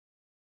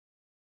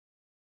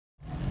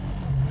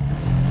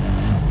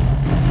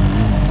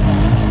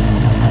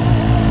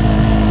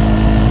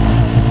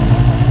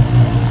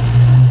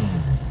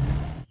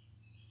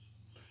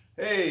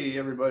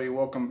everybody,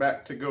 welcome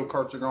back to Go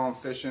Karts Are Gone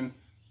Fishing.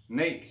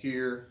 Nate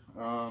here.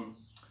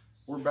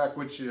 We're back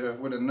with you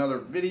with another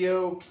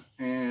video,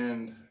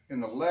 and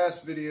in the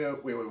last video,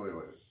 wait,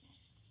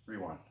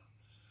 rewind.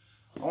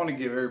 I want to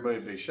give everybody a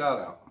big shout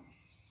out,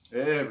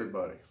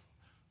 everybody,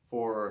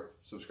 for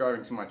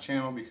subscribing to my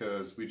channel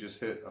because we just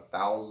hit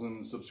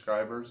 1,000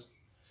 subscribers.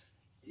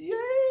 Yay!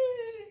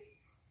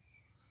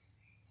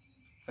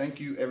 Thank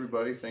you,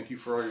 everybody. Thank you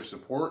for all your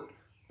support.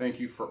 Thank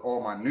you for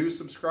all my new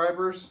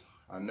subscribers.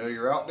 I know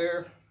you're out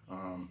there. I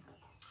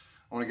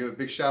want to give a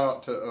big shout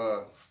out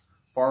to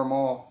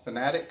Farmall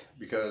Fanatic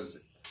because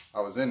I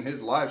was in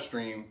his live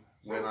stream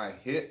when I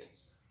hit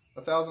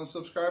 1,000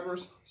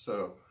 subscribers.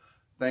 So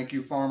thank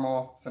you,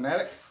 Farmall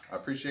Fanatic. I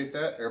appreciate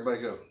that.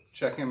 Everybody go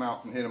check him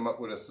out and hit him up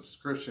with a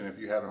subscription if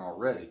you haven't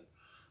already,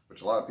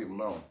 which a lot of people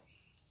know.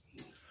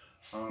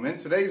 In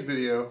today's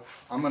video,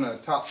 I'm going to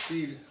top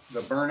speed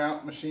the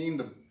burnout machine,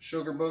 the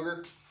Sugar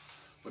Booger,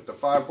 with the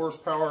 5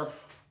 horsepower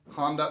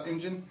Honda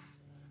engine.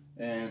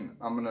 And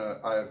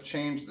I have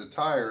changed the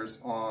tires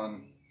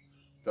on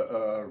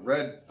the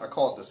red, I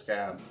call it the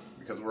scab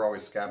because we're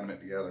always scabbing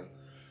it together.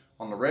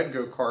 On the red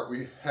go-kart,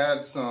 we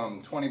had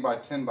some 20 by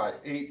 10 by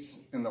 8s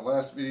in the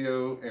last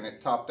video, and it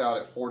topped out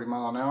at 40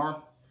 mile an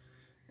hour.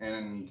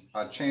 And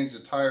I changed the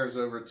tires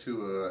over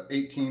to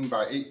 18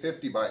 by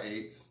 850 by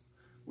 8s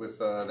with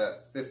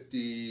that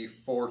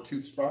 54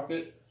 tooth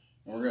sprocket.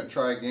 And we're going to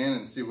try again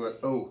and see what,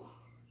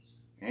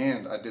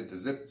 and I did the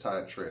zip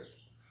tie trick.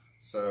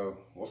 So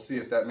we'll see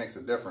if that makes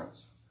a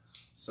difference.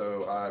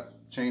 So I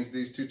changed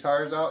these 2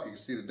 tires out. You can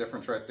see the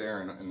difference right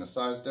there in the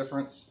size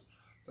difference.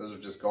 Those are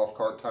just golf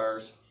cart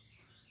tires.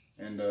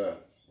 And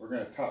we're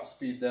going to top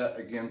speed that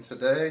again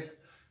today.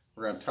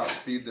 We're going to top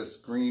speed this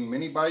green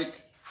mini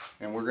bike.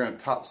 And we're going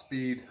to top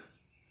speed,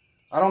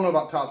 I don't know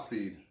about top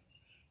speed,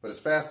 but as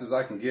fast as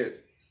I can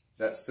get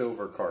that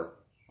silver cart.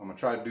 I'm going to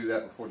try to do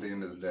that before the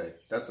end of the day.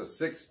 That's a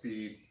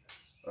 6-speed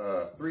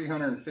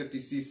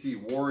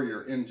 350cc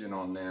Warrior engine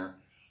on there,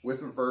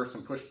 with reverse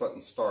and push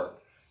button start.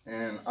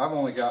 And I've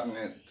only gotten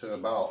it to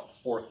about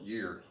 4th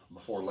gear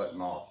before letting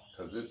off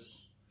because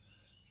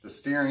the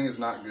steering is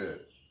not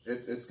good.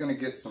 It's going to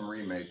get some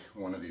remake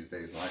one of these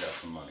days when I got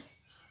some money.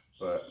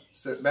 But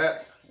sit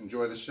back,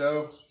 enjoy the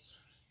show,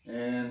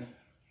 and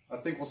I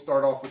think we'll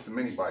start off with the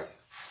mini bike.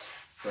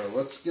 So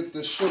let's get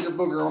this Sugar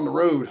Booger on the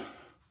road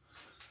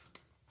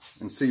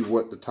and see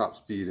what the top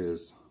speed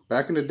is.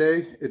 Back in the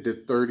day, it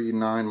did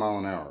 39 mile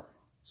an hour.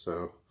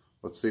 So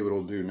let's see what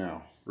it'll do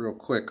now. Real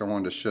quick, I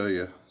wanted to show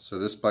you. So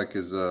this bike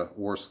is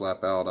war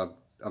slap out.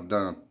 I've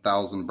done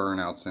 1,000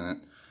 burnouts in it.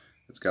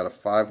 It's got a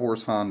 5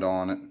 horse Honda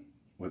on it.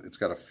 It's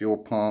got a fuel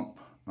pump.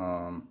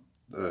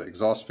 The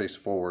exhaust face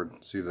forward.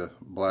 See the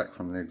black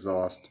from the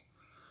exhaust.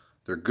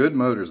 They're good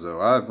motors though.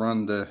 I've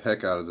run the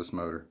heck out of this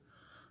motor.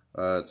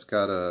 It's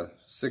got a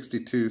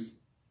 60 tooth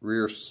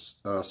rear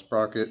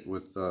sprocket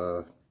with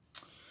what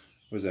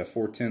is that,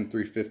 410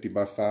 350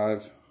 by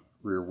 5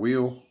 rear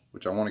wheel,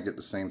 which I want to get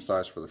the same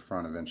size for the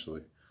front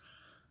eventually.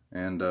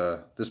 And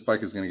this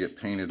bike is going to get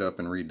painted up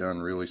and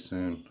redone really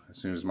soon, as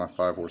soon as my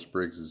 5 horse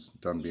Briggs is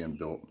done being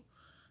built.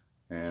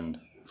 And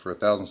for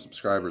 1,000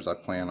 subscribers, I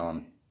plan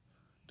on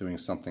doing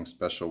something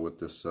special with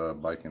this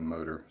bike and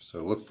motor.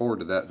 So look forward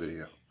to that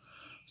video.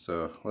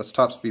 So let's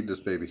top speed this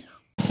baby.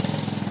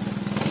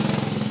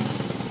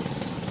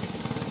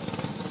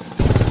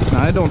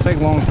 Now it don't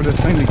take long for this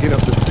thing to get up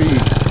to speed.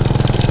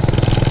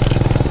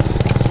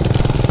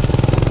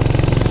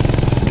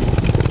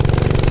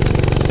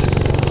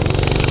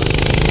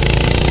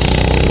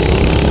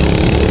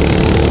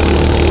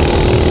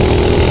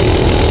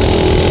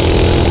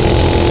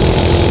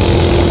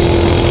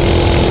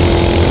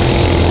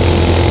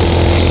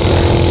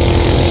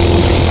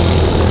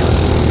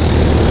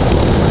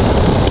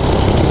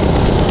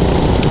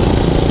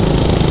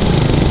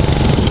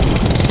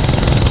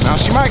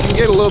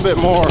 Get a little bit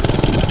more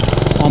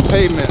on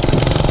pavement,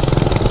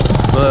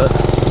 but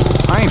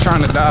I ain't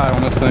trying to die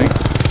on this thing.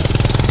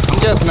 I'm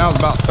guessing that was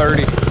about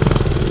 30,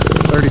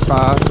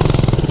 35.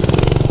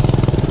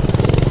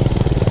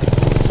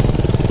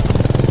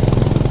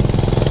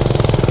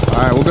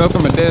 Alright, we'll go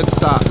from a dead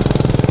stop.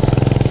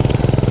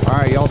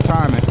 Alright, y'all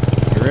time it.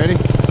 You ready?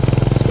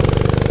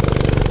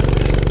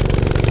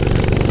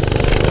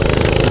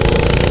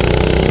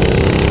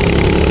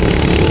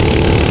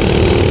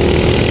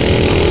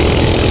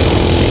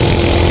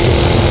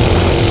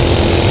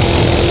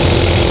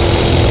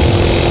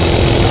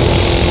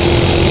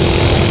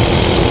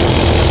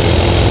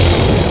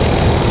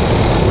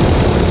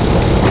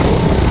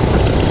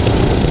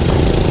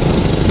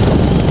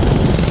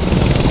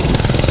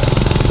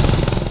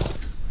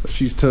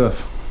 She's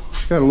tough.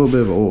 She's got a little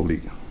bit of an oil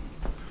leak.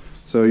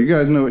 So you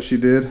guys know what she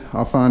did.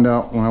 I'll find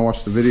out when I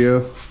watch the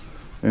video.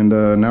 And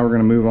now we're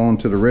going to move on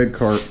to the red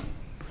cart.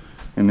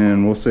 And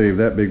then we'll save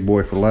that big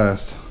boy for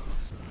last.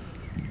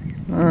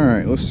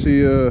 Alright, let's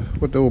see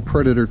what the old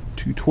Predator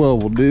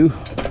 212 will do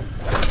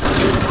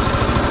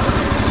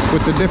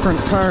with the different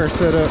tire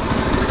setup.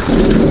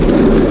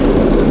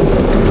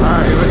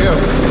 Alright, here we go.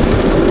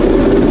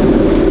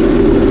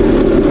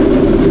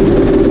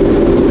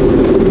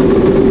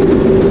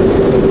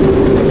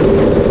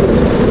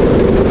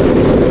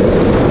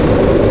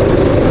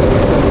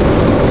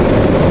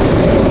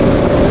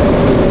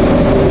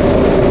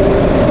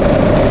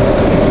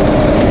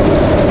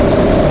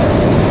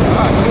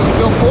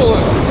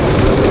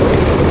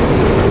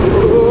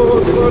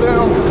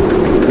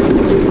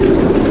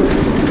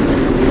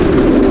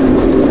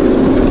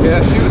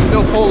 Yeah, she was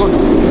still pulling.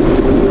 I'm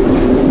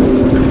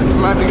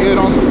gonna have to get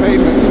on some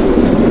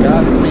pavement.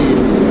 Godspeed.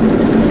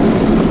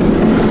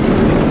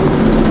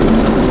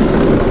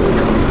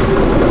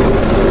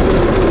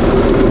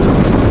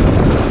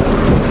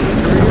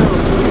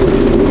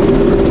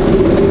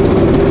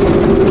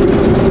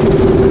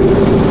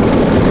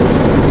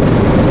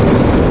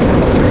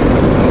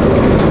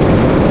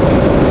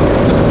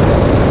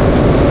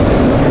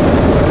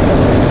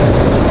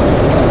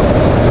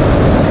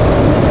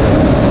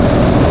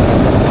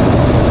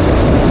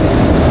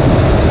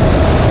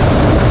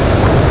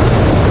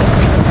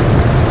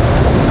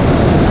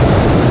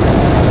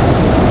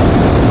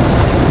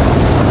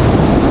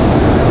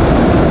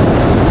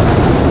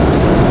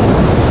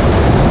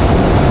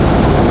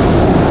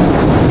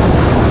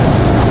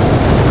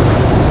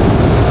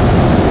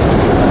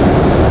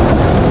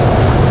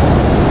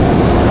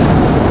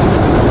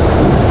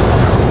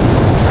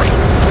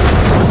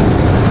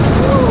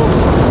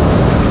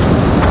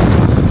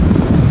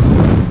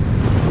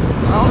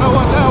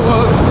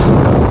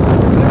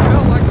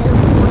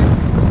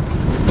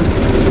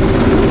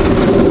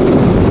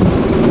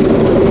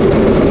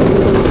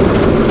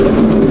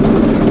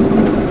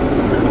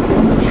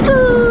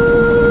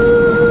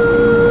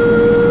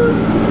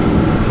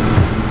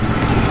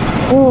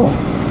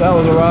 That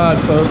was a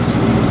ride, folks.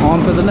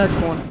 On to the next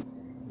one.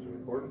 Is it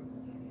recording?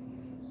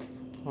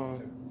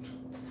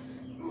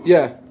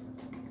 Yeah.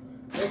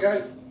 Hey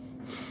guys,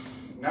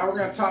 now we're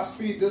gonna top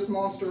speed this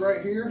monster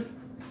right here,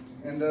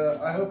 and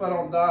I hope I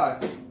don't die.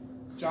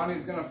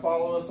 Johnny's gonna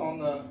follow us on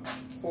the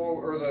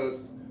the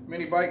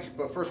mini bike,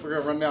 but first we're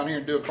gonna run down here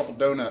and do a couple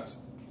donuts.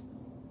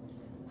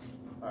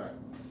 All right.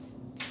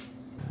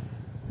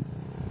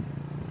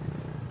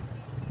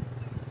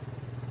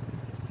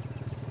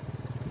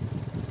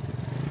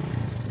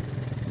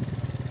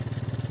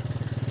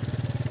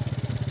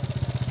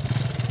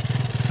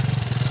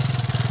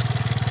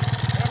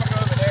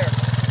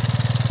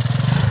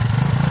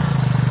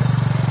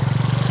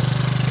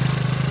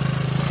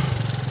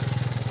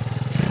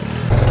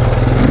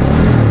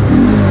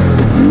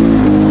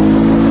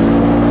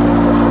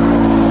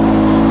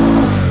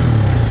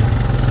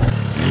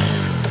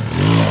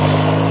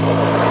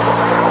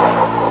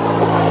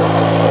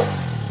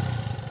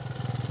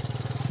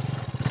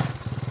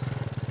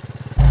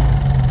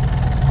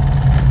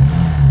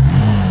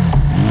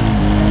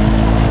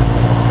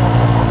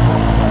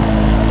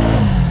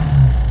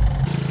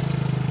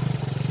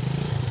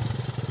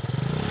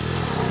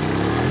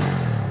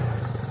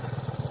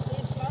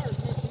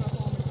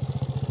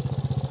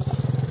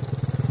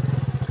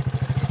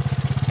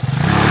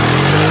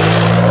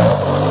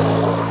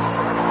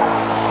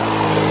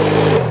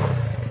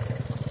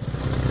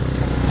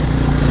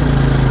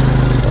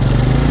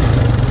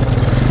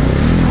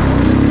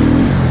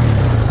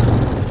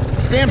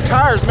 Damn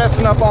tire's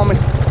messing up on me.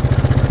 All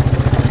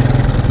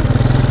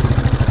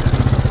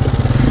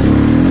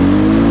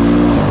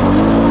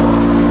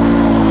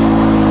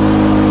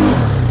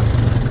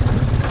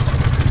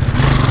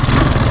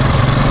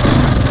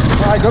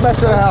right, go back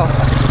to the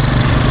house.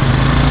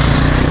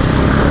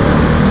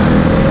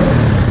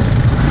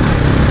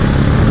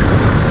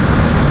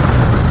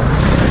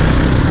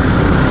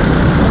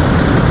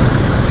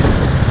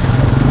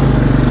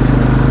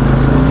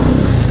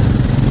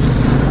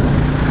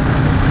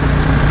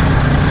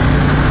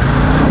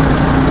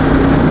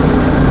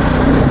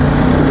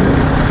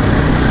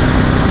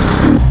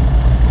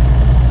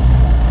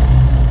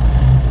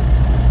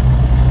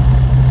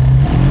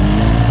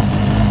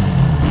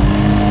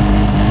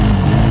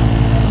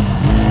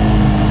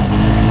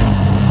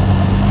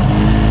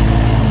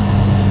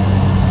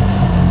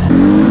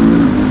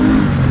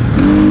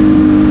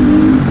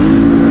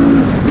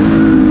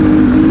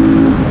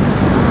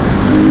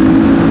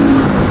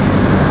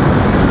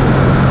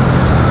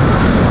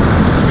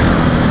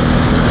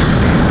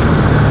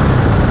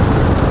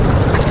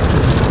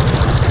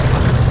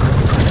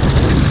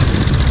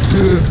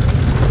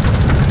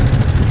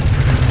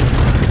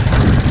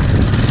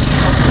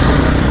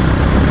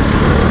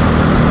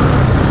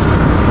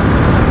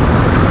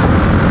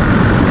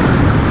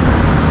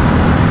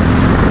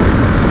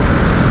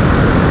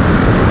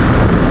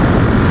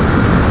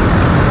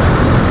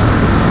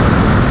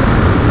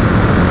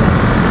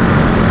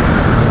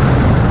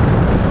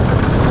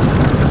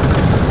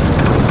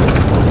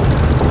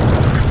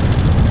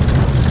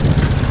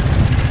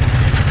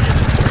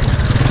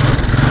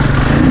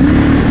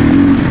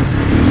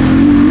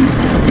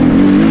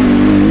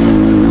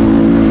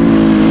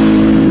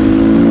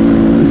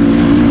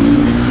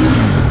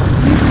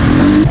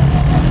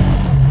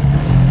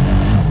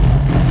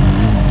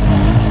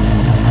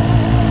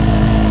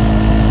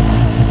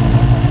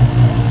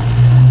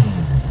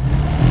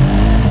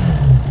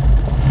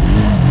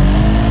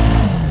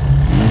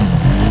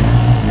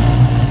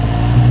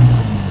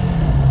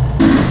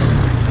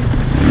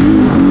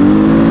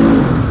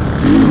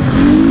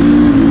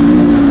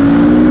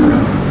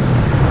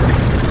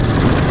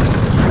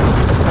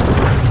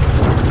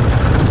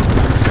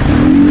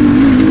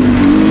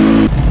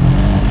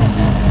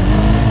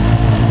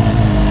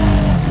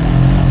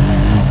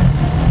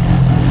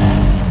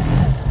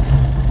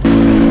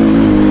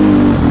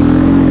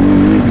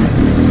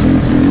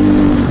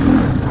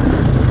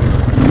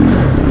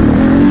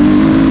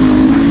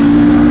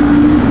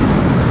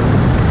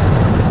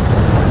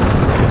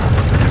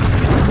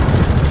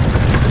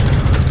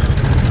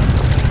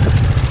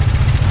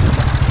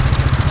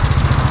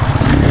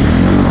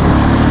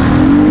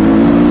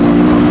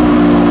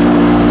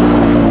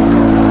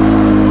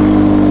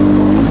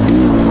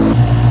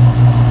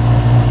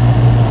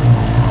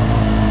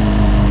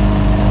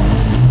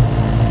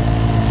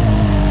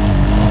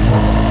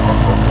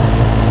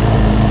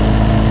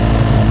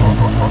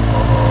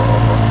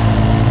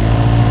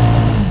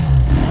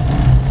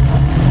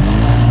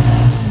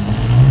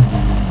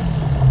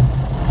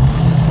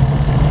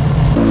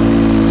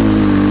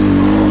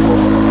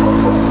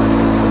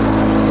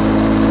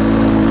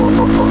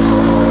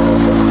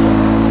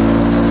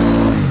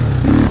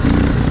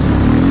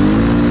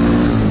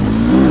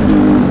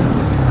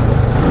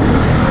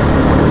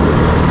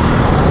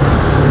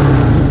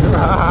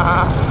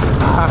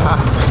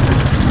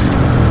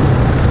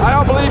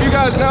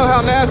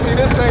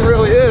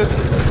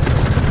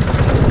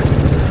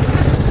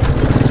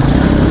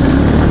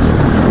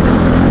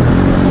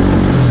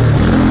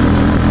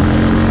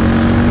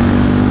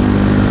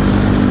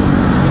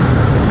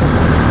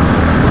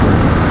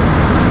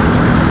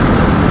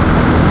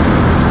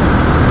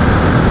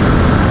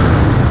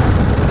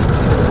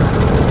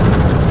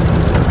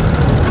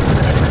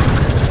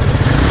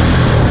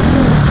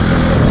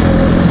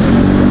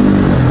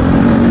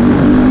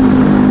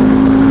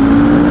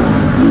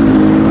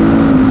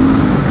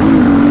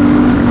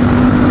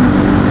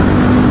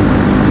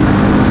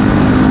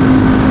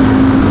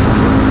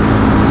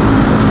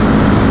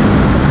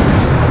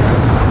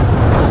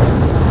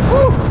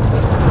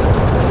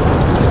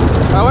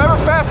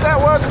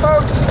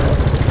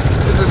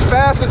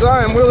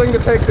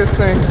 take this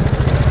thing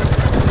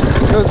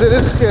because it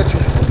is sketchy.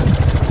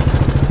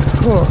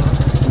 Oh.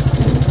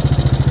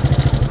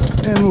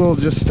 And we'll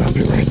just stop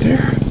it right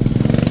there.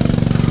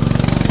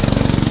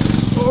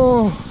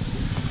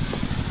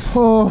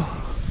 Oh,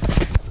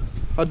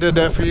 I did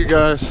that for you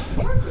guys.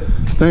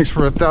 Thanks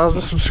for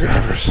 1,000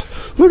 subscribers.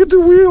 Look at the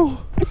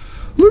wheel.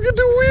 Look at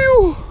the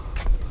wheel.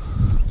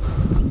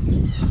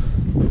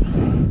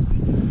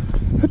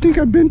 I think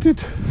I bent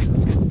it.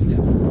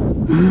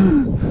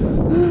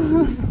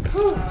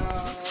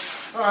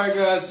 Alright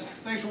guys,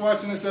 thanks for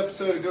watching this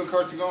episode of Go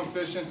Karts and Going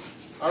Fishing.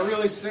 I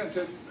really sent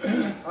it.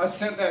 I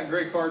sent that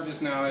gray card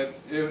just now.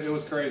 It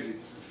was crazy.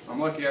 I'm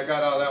lucky I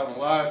got out of that one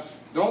alive.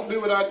 Don't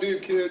do what I do,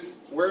 kids.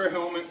 Wear a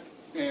helmet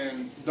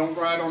and don't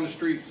ride on the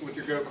streets with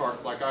your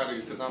go-karts like I do,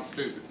 because I'm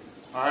stupid.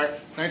 Alright,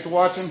 thanks for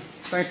watching.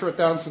 Thanks for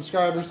 1,000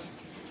 subscribers.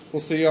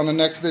 We'll see you on the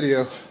next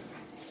video.